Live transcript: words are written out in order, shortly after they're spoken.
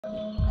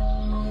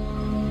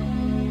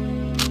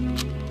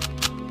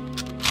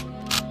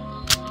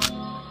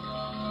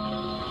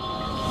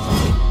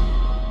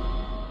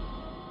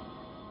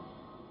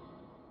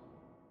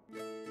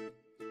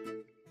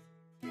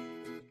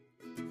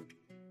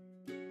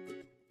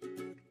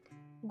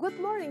Good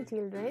morning,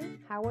 children.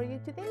 How are you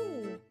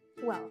today?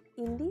 Well,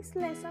 in this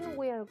lesson,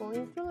 we are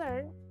going to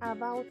learn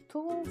about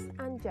tools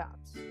and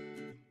jobs.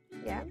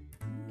 Yeah?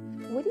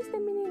 What is the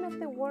meaning of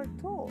the word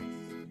tools?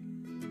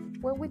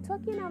 When we're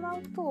talking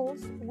about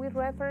tools, we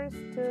refer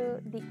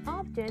to the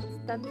objects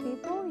that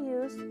people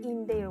use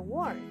in their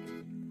work.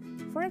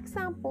 For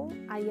example,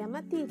 I am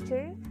a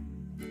teacher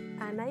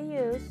and I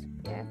use,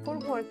 for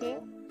working,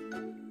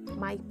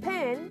 my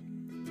pen,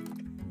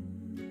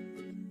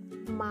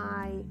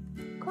 my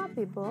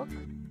copybook,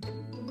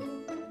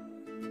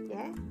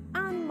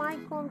 and my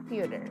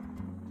computer.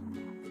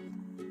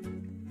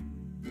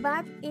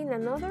 But in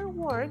other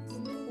words,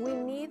 we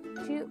need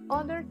two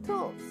other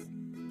tools.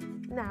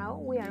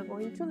 Now we are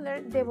going to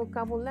learn the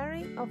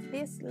vocabulary of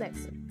this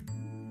lesson.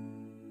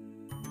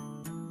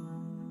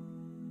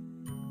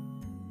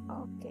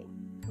 Okay,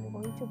 I'm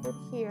going to put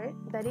here,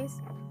 that is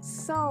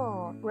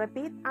saw.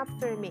 Repeat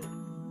after me.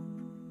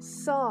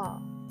 Saw.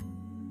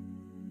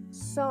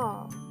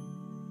 Saw.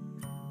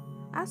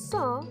 A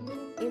saw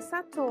is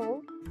a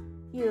tool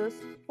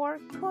used for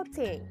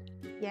cutting,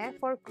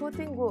 for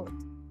cutting wood.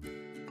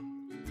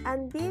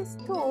 And this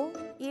tool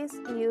is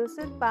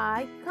used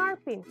by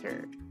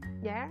carpenter,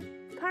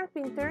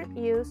 Carpenter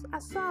use a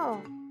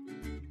saw.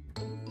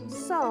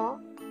 Saw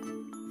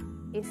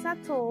is a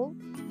tool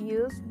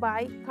used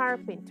by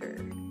carpenter.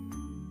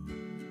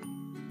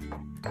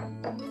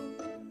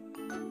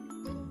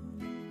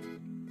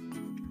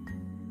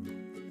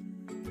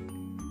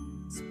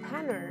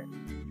 Spanner.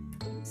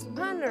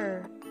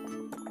 Spanner.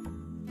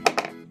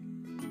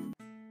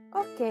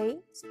 Okay,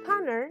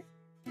 spanner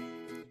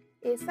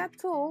is a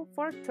tool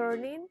for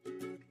turning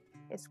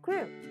a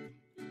screw.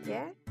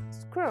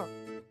 Screw.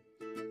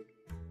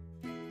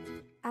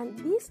 And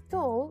this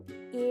tool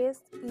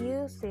is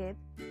used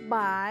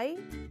by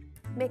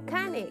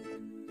mechanic.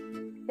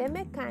 The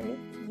mechanic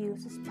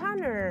uses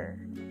spanner.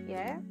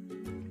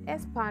 A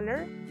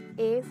spanner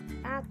is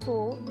a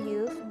tool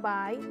used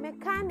by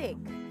mechanic.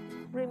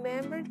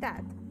 Remember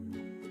that.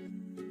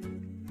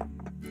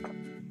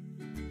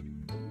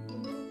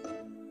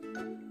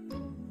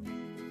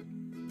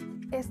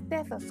 A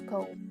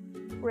stethoscope.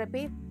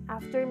 Repeat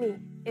after me.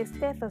 A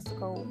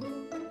stethoscope.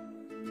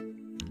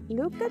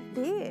 Look at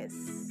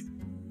this.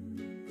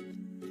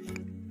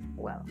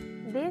 Well,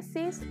 this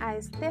is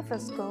a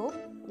stethoscope,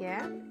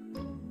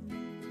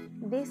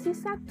 This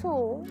is a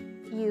tool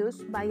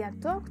used by a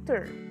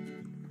doctor.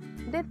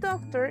 The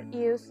doctor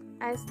uses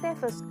a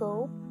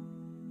stethoscope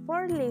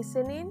for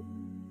listening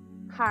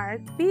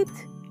heartbeat.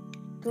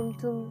 Tum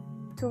tum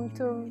tum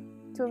tum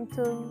tum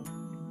tum.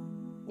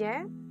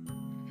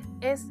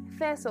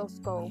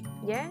 Stethoscope,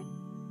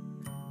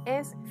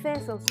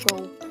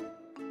 Stethoscope.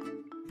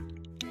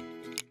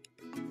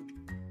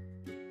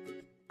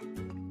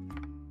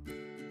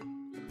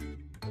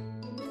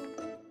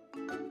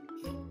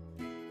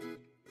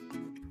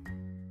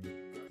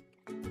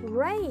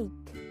 Rake.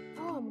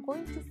 Oh, I'm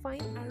going to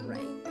find a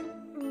rake.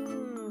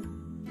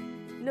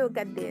 Look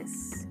at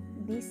this.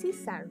 This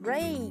is a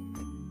rake.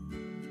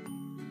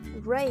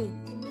 Rake.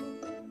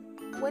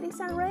 What is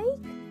a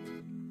rake?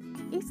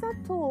 It's a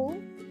tool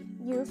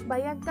used by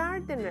a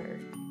gardener.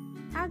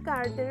 A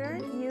gardener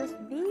uses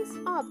this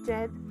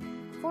object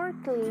for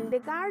cleaning the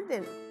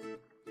garden.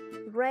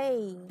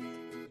 Rake.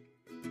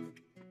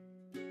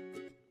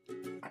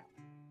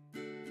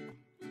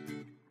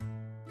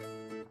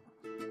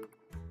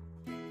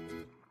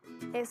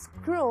 A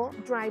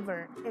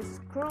screwdriver. A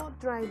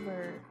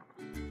screwdriver.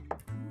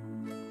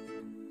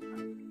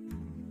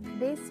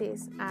 This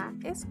is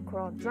a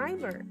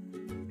screwdriver.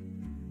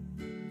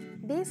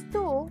 This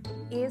tool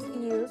is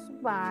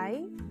used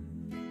by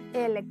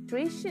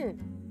electrician.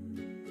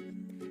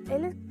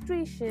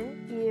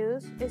 Electrician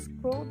use a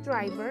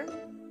screwdriver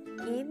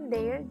in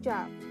their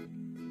job.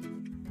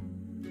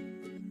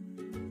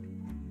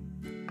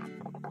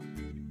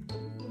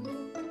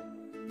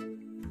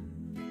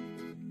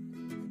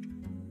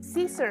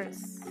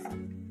 Scissors.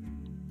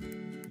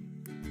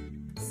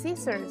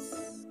 Scissors.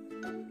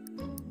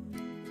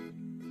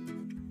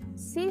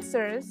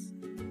 Scissors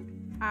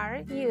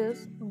are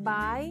used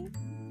by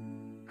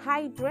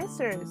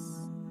hairdressers.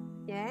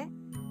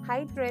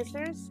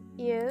 Hairdressers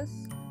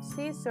use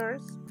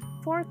scissors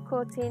for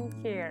cutting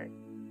hair.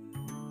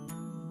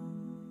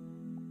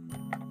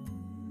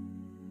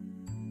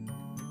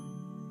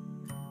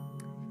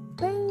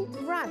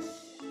 Paintbrush.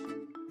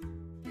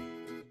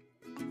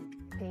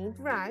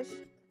 Paintbrush.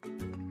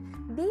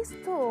 This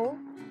tool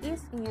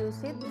is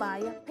used by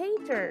a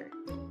painter,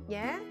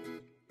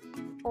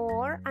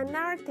 or an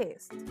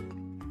artist.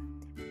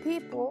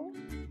 People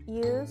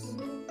use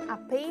a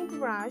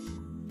paintbrush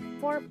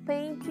for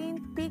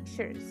painting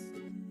pictures.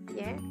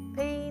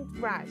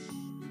 Paintbrush.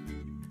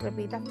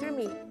 Repeat after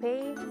me.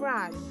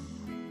 Paintbrush.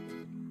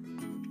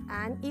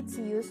 And it's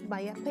used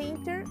by a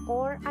painter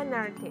or an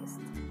artist.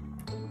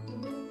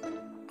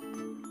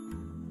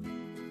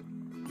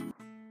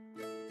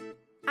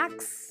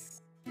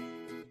 Axe.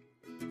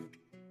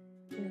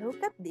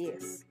 Look at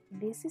this.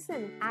 This is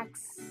an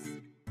axe.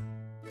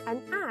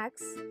 An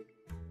axe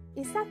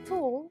is a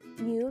tool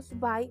used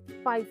by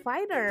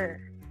firefighter.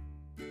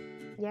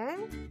 Yeah,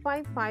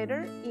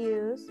 firefighter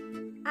use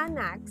an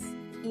axe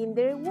in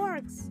their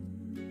works.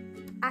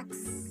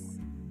 Axe,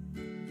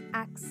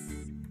 axe.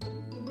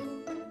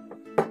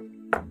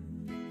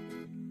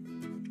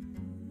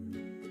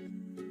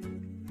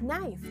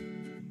 Knife,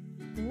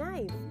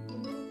 knife.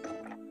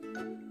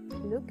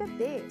 Look at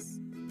this.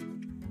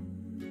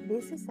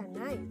 This is a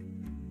knife,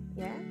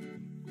 yeah?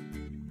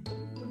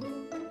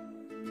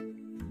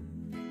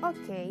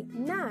 Okay,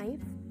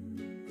 knife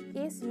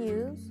is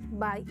used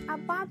by a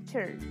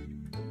butcher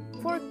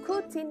for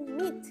cutting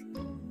meat,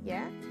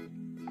 yeah?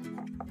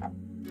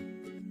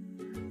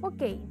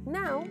 Okay,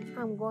 now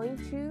I'm going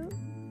to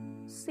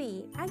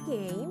see a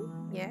game,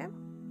 yeah,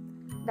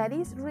 that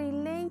is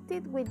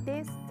related with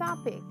this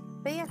topic.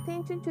 Pay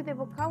attention to the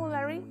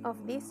vocabulary of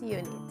this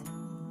unit.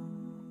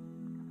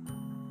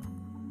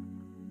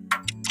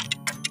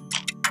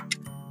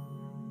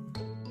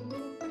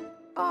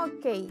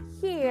 Okay,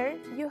 here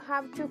you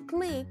have to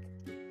click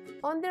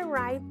on the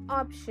right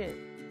option.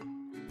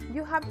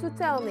 You have to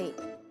tell me,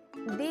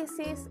 this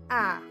is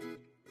a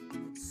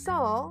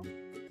saw,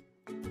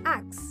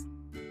 axe,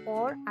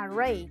 or a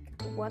rake.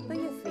 What do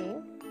you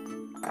think?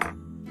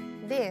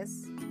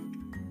 This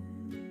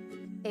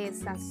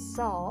is a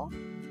saw,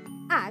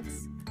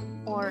 axe,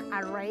 or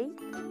a rake?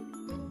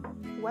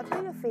 What do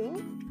you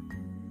think?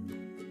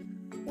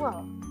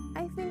 Well,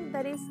 I think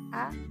that is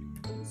a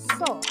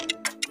saw.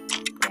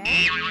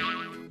 Yeah?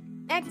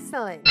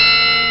 Excellent.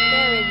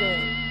 Very good.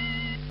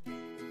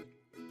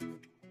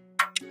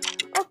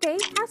 Okay,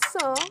 a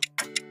saw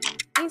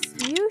is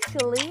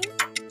usually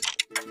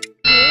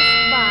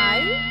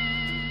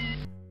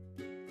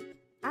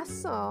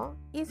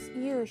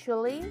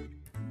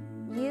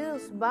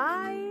used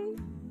by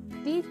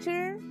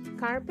teacher,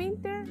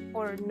 carpenter,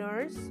 or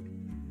nurse.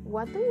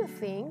 What do you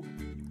think?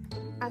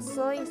 A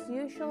saw is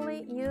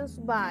usually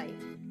used by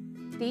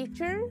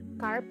teacher,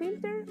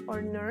 carpenter,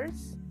 or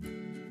nurse?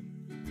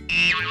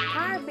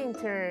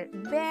 Carpenter.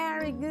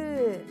 Very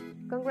good.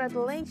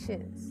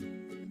 Congratulations.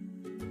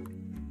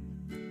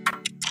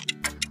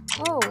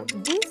 Oh,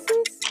 this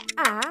is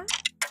a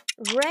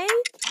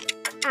rake,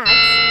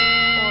 axe,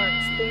 or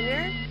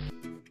spinner.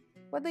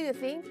 What do you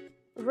think?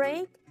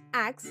 Rake,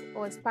 axe,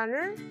 or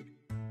spanner?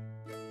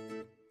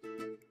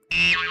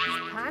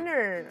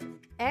 Spanner.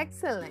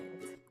 Excellent.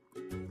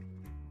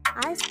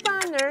 A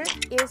spanner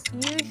is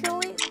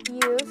usually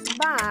used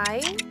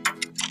by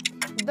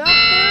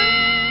doctor,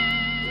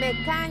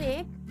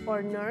 mechanic,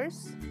 or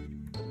nurse.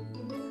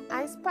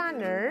 A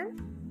spanner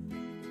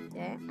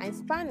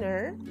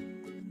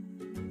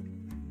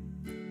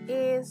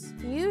is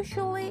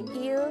usually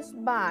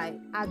used by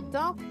a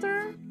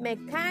doctor,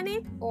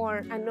 mechanic,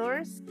 or a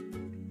nurse.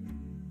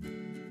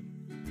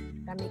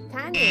 A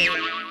mechanic,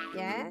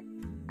 yeah.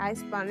 A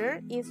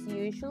spanner is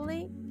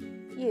usually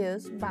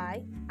used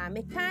by a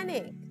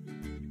mechanic.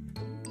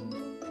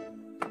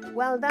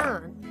 Well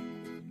done.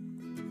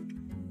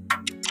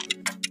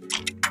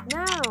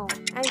 Now,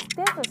 a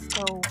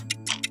stethoscope.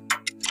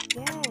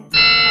 Yes,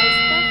 a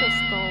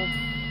stethoscope.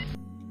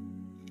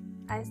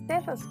 A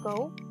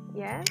stethoscope,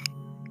 yeah.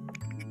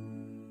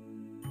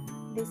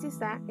 This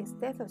is a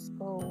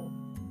stethoscope.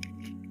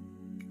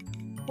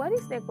 What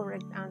is the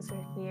correct answer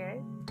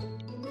here?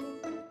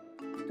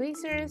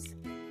 Tweezers,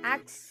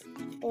 axe,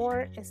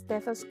 or a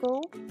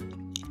stethoscope?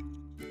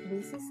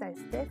 This is a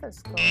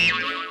stethoscope.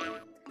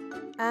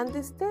 And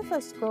the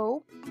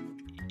stethoscope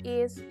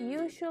is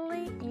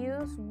usually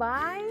used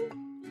by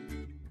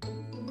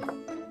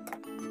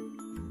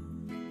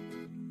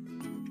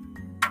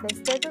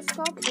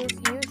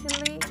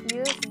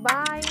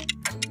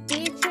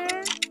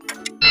teacher,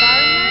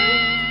 farmer,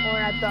 or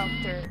a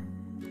doctor.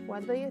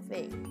 What do you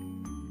think?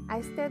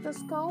 A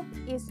stethoscope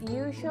is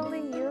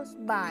usually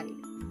used by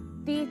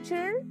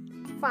teacher,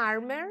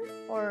 farmer,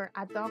 or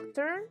a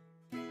doctor?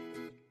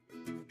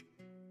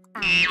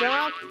 A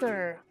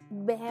doctor.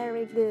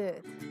 Very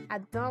good. A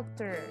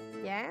doctor,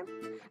 yeah?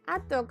 A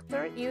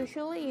doctor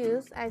usually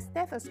uses a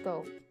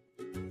stethoscope.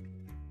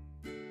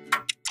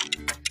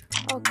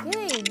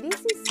 Okay,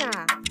 this is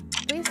a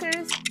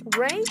tweezers,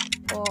 rake,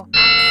 or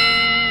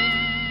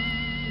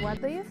axe.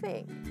 What do you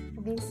think?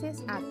 This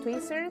is a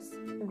tweezers,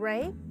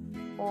 rake,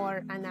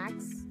 or an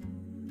axe?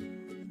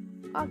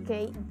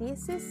 Okay,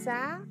 this is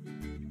a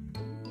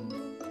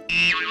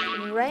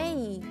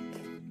rake,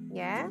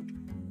 yeah?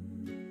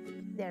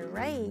 The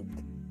rake.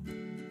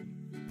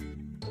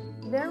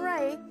 The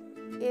rake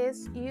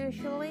is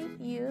usually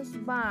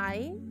used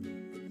by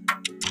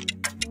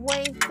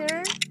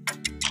waiter,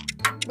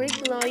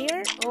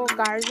 bricklayer, or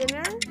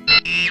gardener.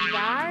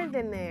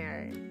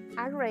 Gardener.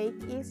 A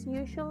rake is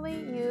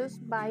usually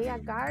used by a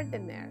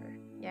gardener,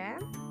 yeah?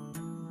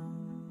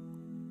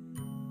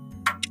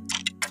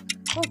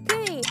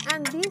 Okay,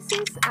 and this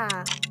is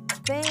a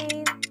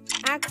spade,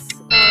 axe,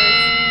 or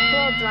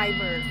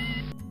screwdriver.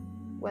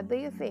 What do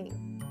you think?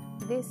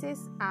 This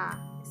is a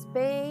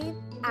spade,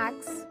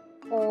 axe,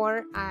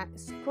 or a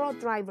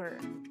screwdriver.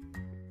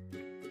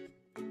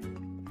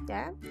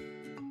 Yeah?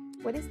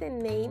 What is the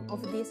name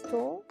of this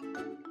tool?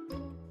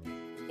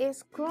 A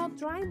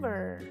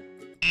screwdriver.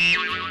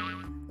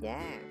 Yeah,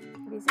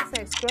 this is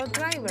a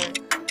screwdriver,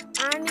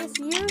 and it's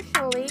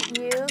usually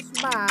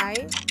used by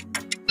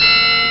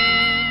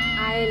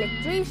an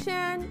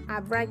electrician,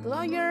 a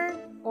bricklayer,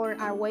 or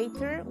a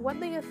waiter. What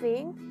do you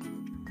think?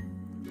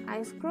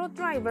 A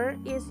screwdriver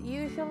is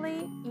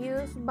usually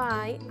used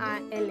by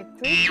an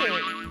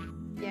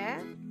electrician. Yeah?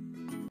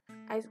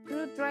 A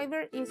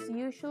screwdriver is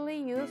usually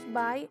used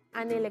by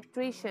an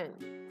electrician.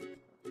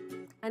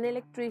 An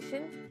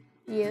electrician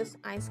uses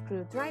a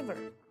screwdriver.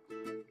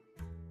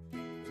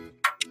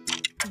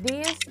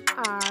 These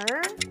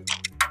are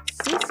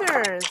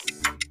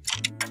scissors.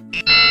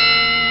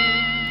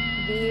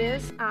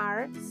 These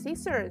are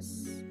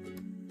scissors.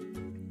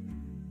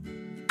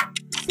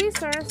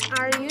 Scissors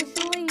are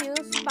usually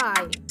used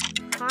by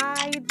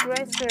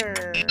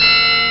hairdresser.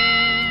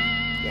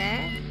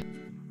 Yeah?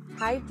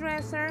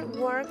 Hairdresser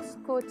works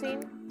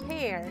cutting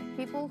hair,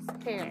 people's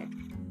hair.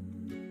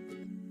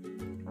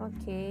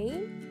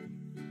 Okay.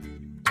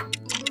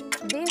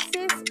 This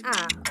is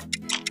a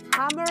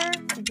hammer,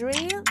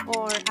 drill,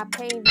 or a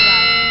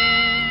paintbrush.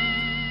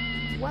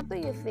 What do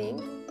you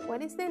think?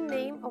 What is the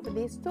name of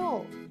this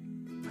tool?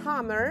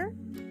 Hammer,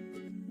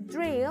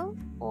 drill,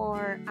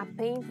 or a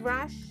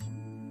paintbrush?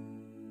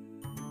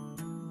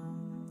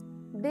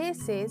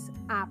 This is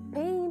a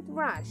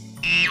paintbrush.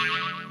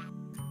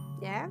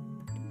 Yeah?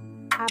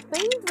 A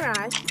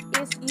paintbrush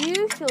is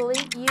usually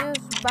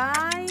used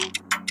by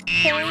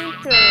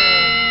painter.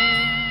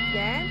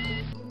 Yeah?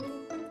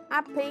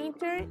 A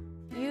painter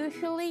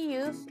usually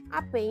uses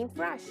a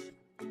paintbrush.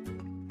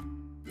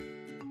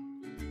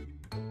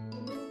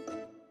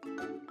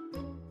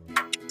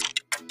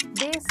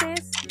 This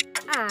is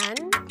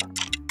an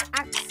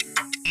axe.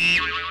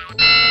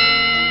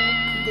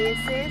 This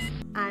is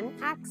an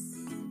axe.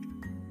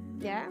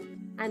 Yeah,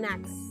 an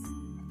axe.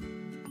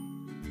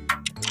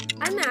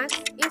 An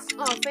axe is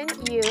often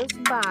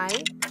used by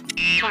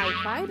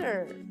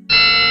firefighter.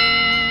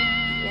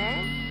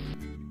 Yeah,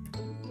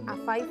 a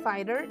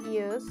firefighter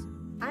uses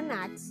an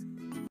axe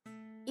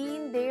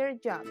in their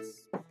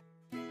jobs.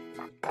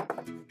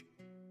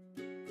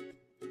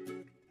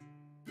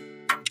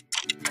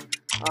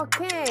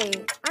 Okay,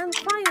 and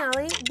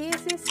finally,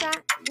 this is a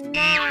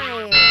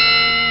knife.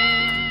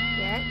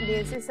 Yeah,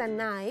 this is a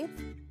knife.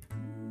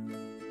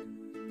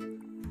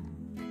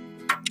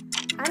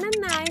 And a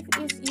knife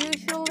is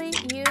usually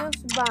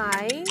used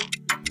by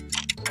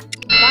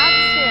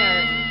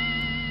butcher.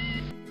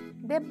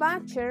 The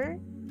butcher,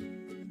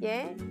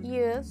 yeah,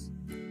 use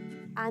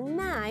a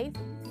knife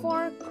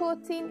for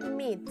cutting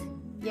meat.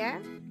 Yeah.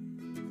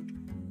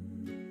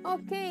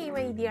 Okay,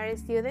 my dear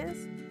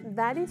students,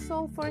 that is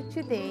all for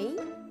today,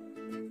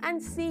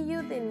 and see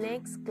you the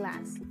next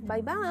class.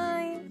 Bye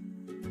bye.